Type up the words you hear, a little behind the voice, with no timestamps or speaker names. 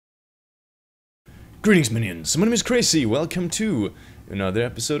Greetings, minions. My name is Crazy. Welcome to another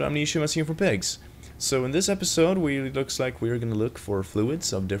episode of Amnesia Messing for Pigs. So in this episode, it looks like we're gonna look for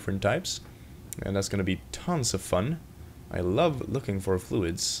fluids of different types, and that's gonna be tons of fun. I love looking for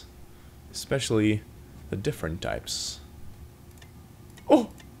fluids, especially the different types. Oh,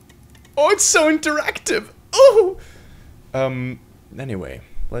 it's so interactive. Oh. Anyway,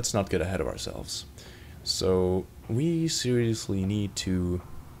 let's not get ahead of ourselves. So we seriously need to.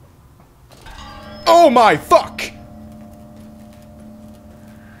 Oh my fuck!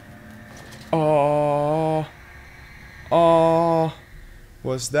 Oh,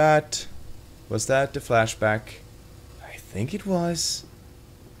 was that the flashback? I think it was.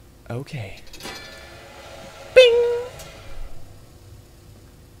 Okay. Bing!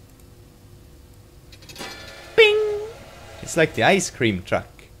 Bing! It's like the ice cream truck.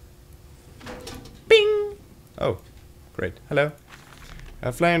 Bing! Oh, great. Hello.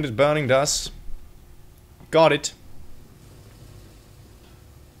 A flame is burning dust. Got it.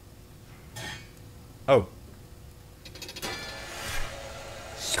 Oh.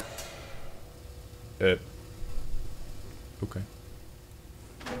 Okay.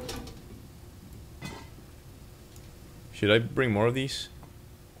 Should I bring more of these?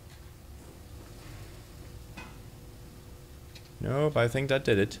 Nope, I think that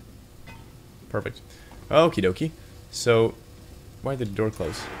did it. Perfect. Okie dokie. So, why did the door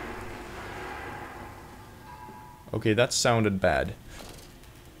close? Okay, that sounded bad.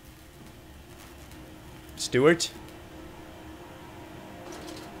 Stuart?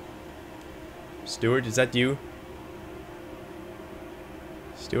 Stuart, is that you?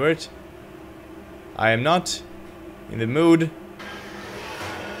 Stuart? I am not in the mood.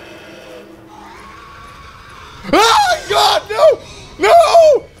 Oh God, no!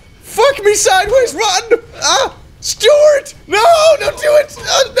 No! Fuck me sideways, run! Ah! Stuart! No! Don't do it!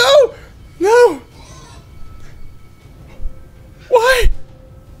 No! No! Why?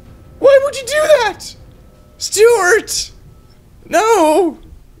 Why would you do that? Stuart! No!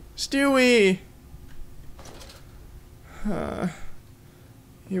 Stewie!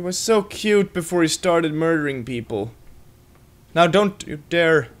 He was so cute before he started murdering people. Now don't you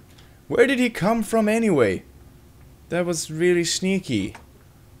dare. Where did he come from anyway? That was really sneaky.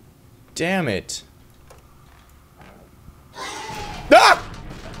 Damn it. Ah!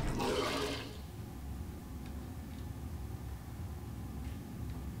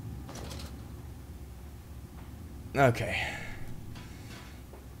 Okay.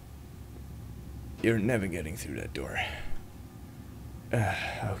 You're never getting through that door.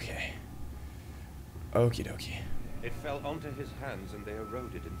 Okay. Okie dokie. It fell onto his hands and they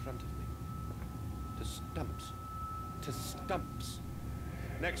eroded in front of me. To stumps. To stumps.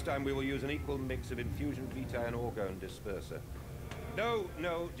 Next time we will use an equal mix of infusion vitae and orgone disperser.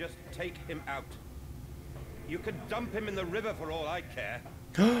 No, just take him out. You could dump him in the river for all I care.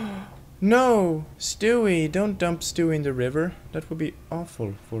 No! Stewie, don't dump Stewie in the river. That would be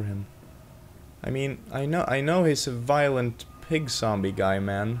awful for him. I mean, I know he's a violent pig zombie guy,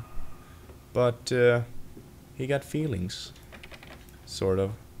 man. But, he got feelings. Sort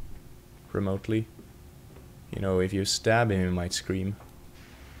of. Remotely. You know, if you stab him, he might scream.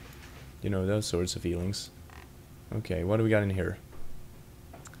 You know, those sorts of feelings. Okay, what do we got in here?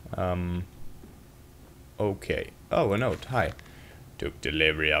 Okay. Oh, a note. Hi. Took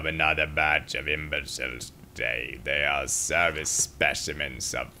delivery of another batch of imbeciles today. They are service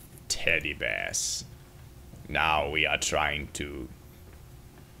specimens of teddy bears. Now we are trying to...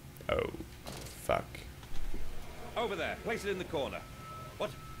 Oh, fuck. Over there. Place it in the corner.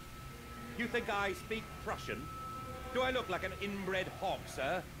 What? You think I speak Prussian? Do I look like an inbred hog,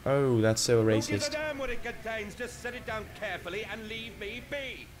 sir? Oh, that's so racist. Who gives a damn what it contains? Just set it down carefully and leave me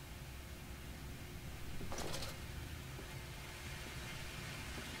be.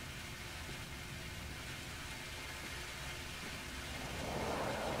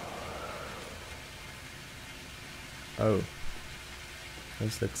 Oh.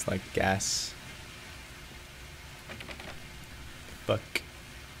 This looks like gas. Fuck.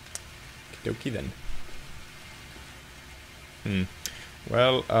 Okie then.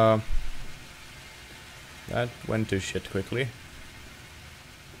 Well, that went to shit quickly.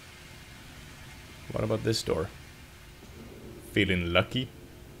 What about this door? Feeling lucky?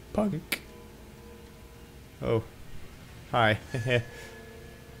 Punk. Oh. Hi.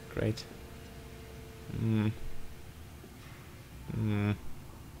 Great.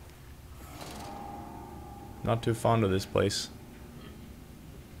 Not too fond of this place.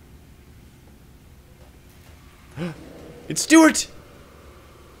 It's Stuart!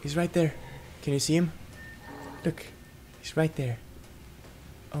 He's right there. Can you see him? Look. He's right there.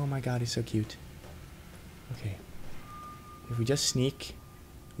 Oh my god, he's so cute. Okay. If we just sneak,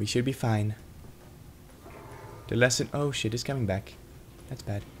 we should be fine. The lesson... Oh shit, it's coming back. That's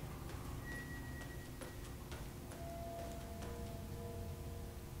bad.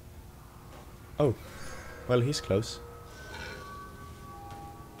 Oh. Well, he's close.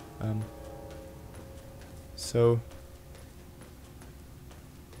 So...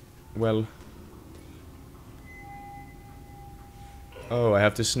 Well... Oh, I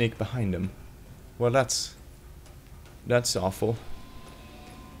have to sneak behind him. Well, that's awful.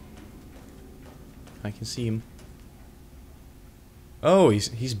 I can see him. Oh,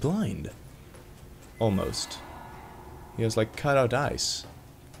 he's blind. Almost. He has like cutout eyes.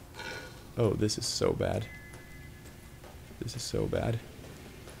 Oh, this is so bad. This is so bad.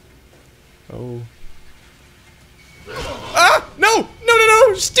 Oh. Ah! No! No, no,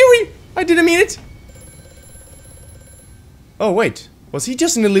 no! Stewie! I didn't mean it! Oh, wait. Was he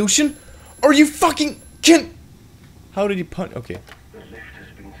just an illusion? Are you fucking... How did he punch... Okay. The lift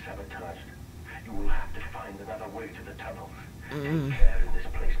has been sabotaged. You will have to find another way to the tunnels. Take care in this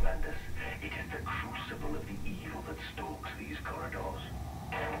place, Mandus. It is the crucible of the evil that stalks these corridors.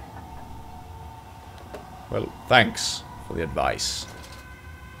 Well, thanks for the advice.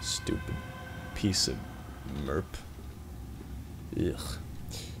 Stupid piece of merp. Ugh.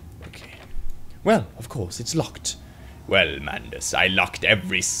 Okay. Well, of course, it's locked. Well, Mandus, I locked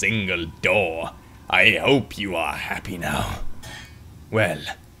every single door. I hope you are happy now. Well,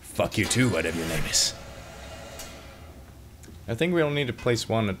 fuck you too, whatever your name is. I think we only need to place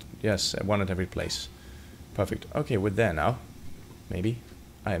one at... Yes, one at every place. Perfect. Okay, we're there now. Maybe.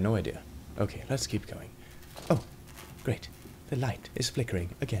 I have no idea. Okay, let's keep going. Oh, great. The light is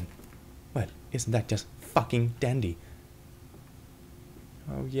flickering again. Well, isn't that just fucking dandy?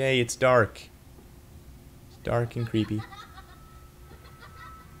 Oh, yay, it's dark. It's dark and creepy.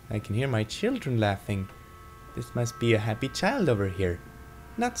 I can hear my children laughing. This must be a happy child over here.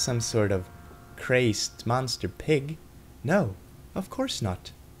 Not some sort of crazed monster pig. No, of course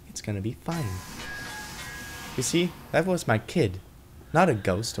not. It's gonna be fine. You see, that was my kid. Not a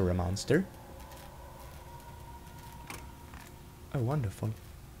ghost or a monster. Oh, wonderful.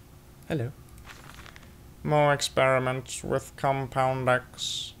 Hello. More experiments with Compound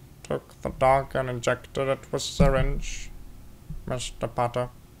X. Took the dog and injected it with syringe. Mr. Potter.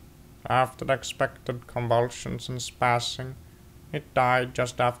 After the expected convulsions and spassing, it died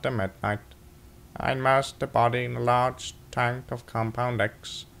just after midnight. I immersed the body in a large tank of Compound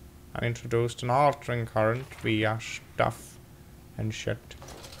X and introduced an altering current via stuff and shit.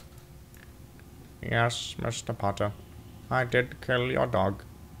 Yes, Mr. Potter, I did kill your dog.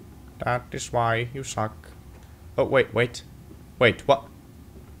 That is why you suck. Oh, wait, what? Where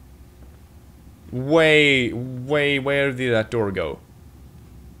did that door go?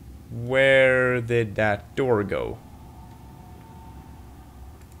 Where did that door go?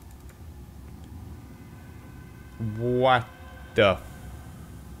 What the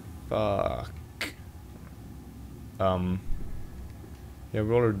fuck? Yeah, we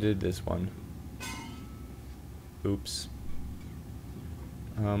already did this one. Oops.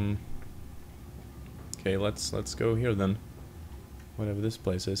 Okay, let's go here then. Whatever this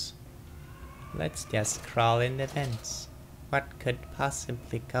place is. Let's just crawl in the vents. What could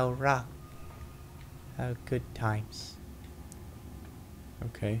possibly go wrong? Oh, good times.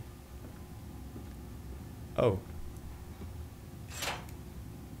 Okay. Oh.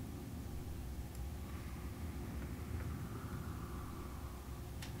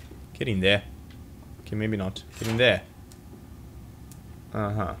 Get in there. Okay, maybe not. Get in there.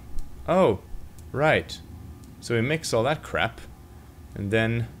 Uh-huh. Oh, right. So we mix all that crap, and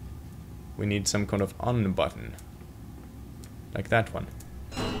then we need some kind of on button. Like that one.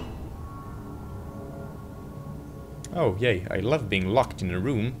 Oh, yay. I love being locked in a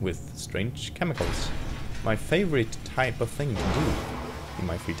room with strange chemicals. My favorite type of thing to do in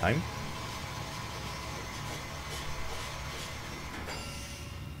my free time.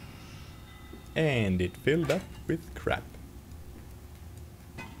 And it filled up with crap.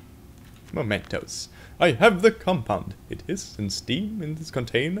 Mementos. I have the compound. It hiss and steam in this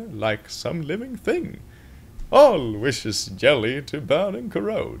container like some living thing. All wishes jelly to burn and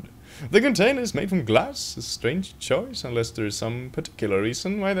corrode. The container is made from glass, a strange choice unless there is some particular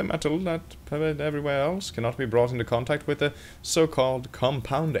reason why the metal that everywhere else cannot be brought into contact with the so-called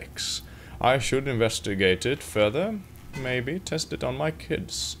Compound X. I should investigate it further, maybe test it on my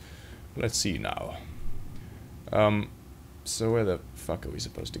kids. Let's see now. So where the fuck are we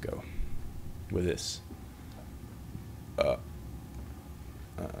supposed to go with this?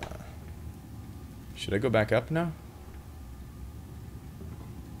 Should I go back up now?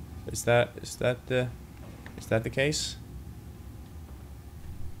 Is that the... Is that the case?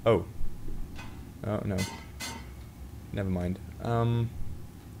 Oh. Oh, no. Never mind.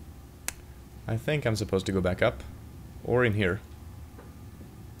 I think I'm supposed to go back up. Or in here.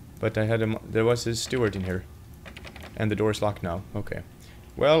 But I had there was a steward in here. And the door's locked now. Okay.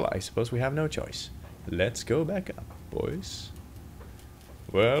 Well, I suppose we have no choice. Let's go back up, boys.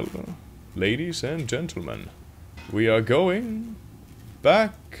 Well, ladies and gentlemen, we are going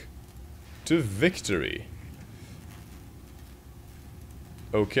back to victory.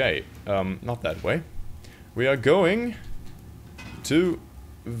 Okay, not that way. We are going to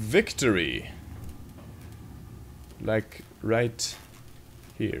victory. Like right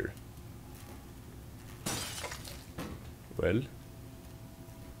here. Well.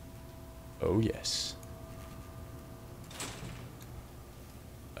 Oh yes.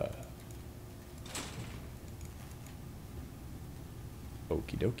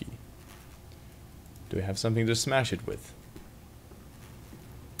 Okie dokie. Do we have something to smash it with?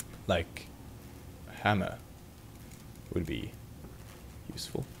 Like a hammer would be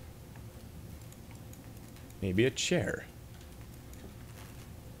useful. Maybe a chair.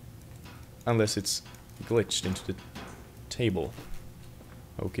 Unless it's glitched into the table.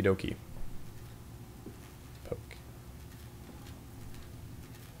 Okie dokie. Poke.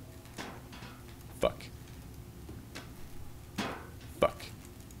 Fuck. Fuck.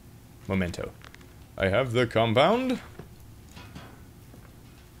 Memento. I have the compound.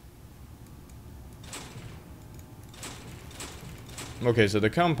 Okay, so the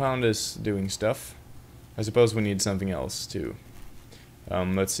compound is doing stuff. I suppose we need something else too.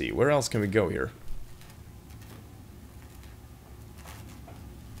 Let's see, where else can we go here?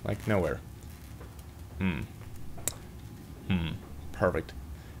 Like nowhere. Perfect.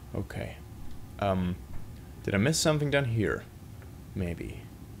 Okay. Did I miss something down here? Maybe.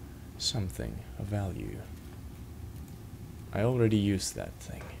 Something of value. I already used that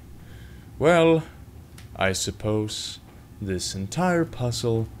thing. Well, I suppose this entire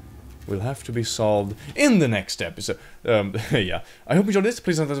puzzle will have to be solved in the next episode. Yeah. I hope you enjoyed this.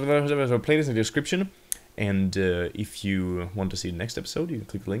 Please don't play this in the description. And if you want to see the next episode, you can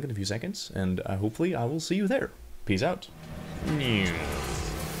click the link in a few seconds. And hopefully I will see you there. Peace out.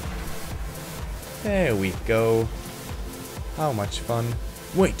 There we go. How much fun.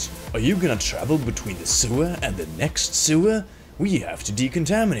 Wait, are you gonna travel between the sewer and the next sewer? We have to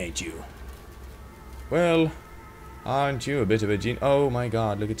decontaminate you. Well, aren't you a bit of a genius? Oh my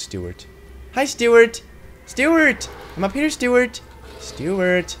god, look at Stuart. Hi, Stuart! Stuart! I'm up here, Stuart!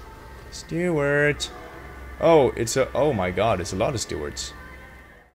 Stuart! Stuart! Oh, it's a... Oh my god, it's a lot of Stuarts.